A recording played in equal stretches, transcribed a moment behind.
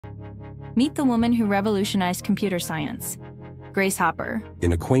Meet the woman who revolutionized computer science, Grace Hopper.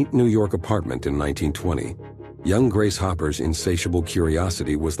 In a quaint New York apartment in 1920, young Grace Hopper's insatiable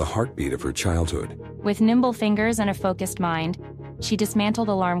curiosity was the heartbeat of her childhood. With nimble fingers and a focused mind, she dismantled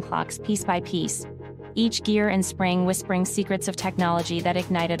alarm clocks piece by piece, each gear and spring whispering secrets of technology that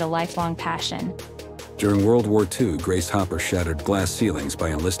ignited a lifelong passion. During World War II, Grace Hopper shattered glass ceilings by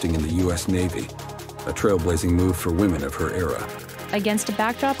enlisting in the U.S. Navy, a trailblazing move for women of her era. Against a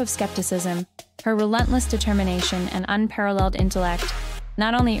backdrop of skepticism, her relentless determination and unparalleled intellect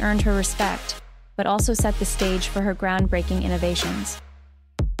not only earned her respect, but also set the stage for her groundbreaking innovations.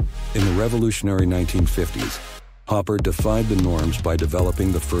 In the revolutionary 1950s, Hopper defied the norms by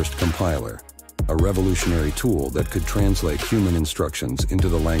developing the first compiler, a revolutionary tool that could translate human instructions into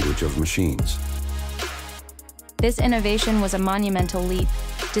the language of machines. This innovation was a monumental leap,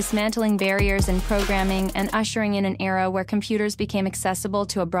 dismantling barriers in programming and ushering in an era where computers became accessible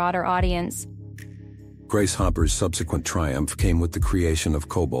to a broader audience. Grace Hopper's subsequent triumph came with the creation of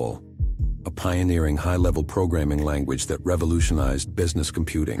COBOL, a pioneering high-level programming language that revolutionized business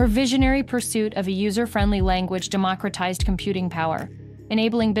computing. Her visionary pursuit of a user-friendly language democratized computing power,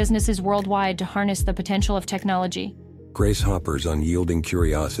 enabling businesses worldwide to harness the potential of technology. Grace Hopper's unyielding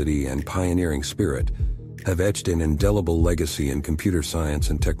curiosity and pioneering spirit have etched an indelible legacy in computer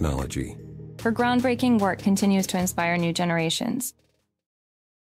science and technology. Her groundbreaking work continues to inspire new generations.